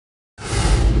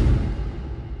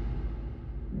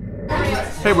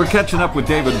Hey, we're catching up with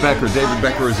David Becker. David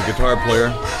Becker is a guitar player.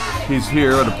 He's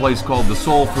here at a place called the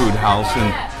Soul Food House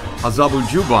in Azabu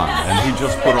Juban, and he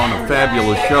just put on a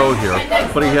fabulous show here.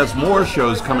 But he has more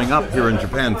shows coming up here in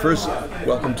Japan. First,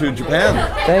 welcome to Japan.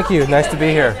 Thank you. Nice to be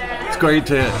here. It's great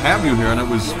to have you here, and it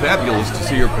was fabulous to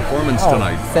see your performance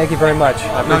tonight. Thank you very much.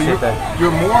 I appreciate that.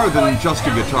 You're more than just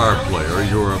a guitar player.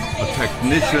 You're a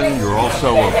technician. You're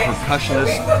also a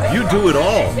percussionist. You do it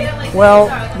all.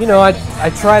 Well, you know, I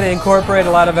try to incorporate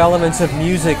a lot of elements of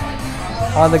music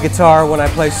on the guitar when I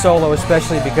play solo,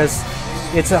 especially because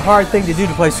it's a hard thing to do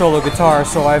to play solo guitar.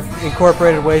 So I've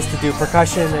incorporated ways to do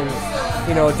percussion and,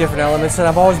 you know, different elements. And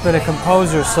I've always been a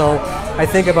composer, so I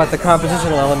think about the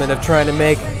compositional element of trying to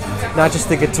make not just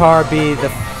the guitar be the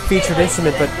featured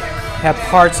instrument, but have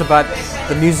parts about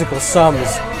the musical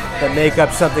sums that make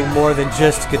up something more than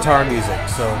just guitar music.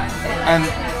 So, and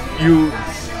you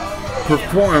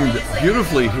performed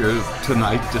beautifully here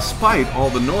tonight, despite all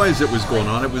the noise that was going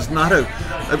on. It was not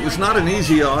an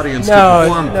easy audience to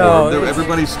perform for.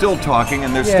 Everybody's still talking,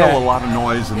 and there's still a lot of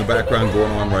noise in the background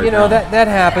going on right now. You know, that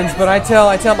happens, but I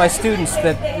tell my students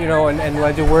that, you know, and when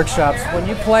I do workshops, when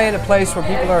you play in a place where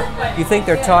people you think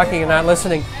they're talking and not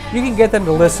listening, you can get them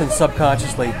to listen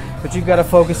subconsciously, but you've got to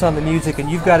focus on the music and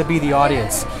you've got to be the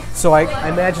audience. So I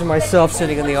imagine myself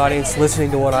sitting in the audience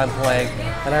listening to what I'm playing,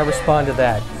 and I respond to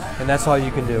that. And that's all you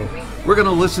can do. We're going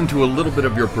to listen to a little bit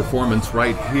of your performance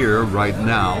right here, right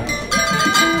now.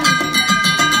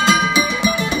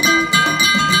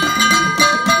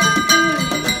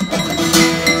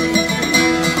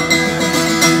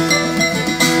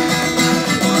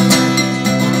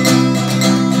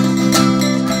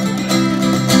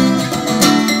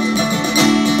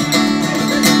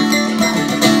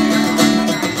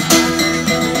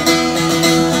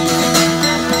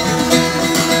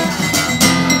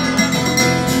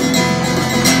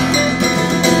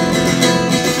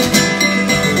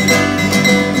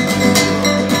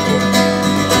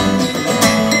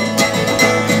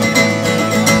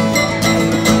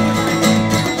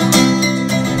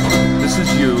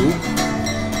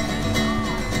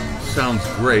 Sounds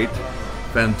great.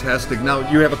 Fantastic. Now,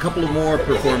 you have a couple of more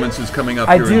performances coming up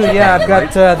here in Japan, yeah. I've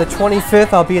got the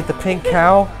 25th, I'll be at the Pink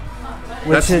Cow,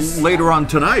 which is later on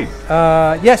tonight.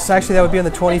 Yes, actually that would be on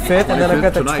the 25th, and then I've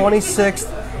got the 26th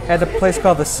at a place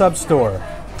called the Sub Store.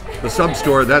 The Sub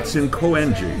Store, that's in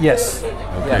Koenji? Yes.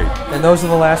 Okay. Yeah. And those are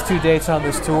the last 2 dates on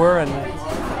this tour, and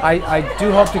I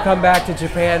do hope to come back to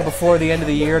Japan before the end of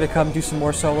the year to come do some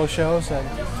more solo shows, and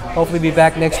hopefully be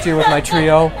back next year with my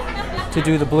trio to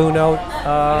do the Blue Note,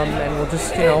 and we'll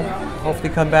just, you know, hopefully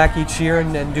come back each year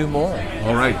and do more.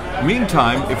 All right.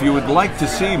 Meantime, if you would like to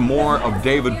see more of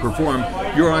David perform,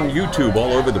 you're on YouTube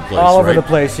all over the place, All over the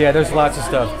place, yeah. There's lots of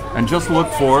stuff. And just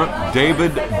look for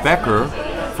David Becker.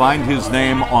 Find his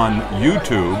name on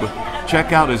YouTube.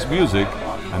 Check out his music,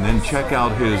 and then check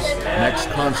out his next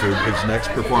concert, his next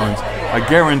performance. I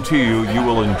guarantee you, you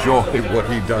will enjoy what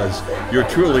he does. You're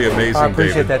truly amazing, David. I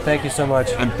appreciate that. Thank you so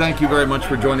much. And thank you very much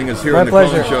for joining us here on the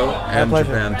Cohen Show and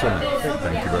Japan Tonight.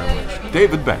 Thank you very much.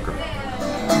 David Becker.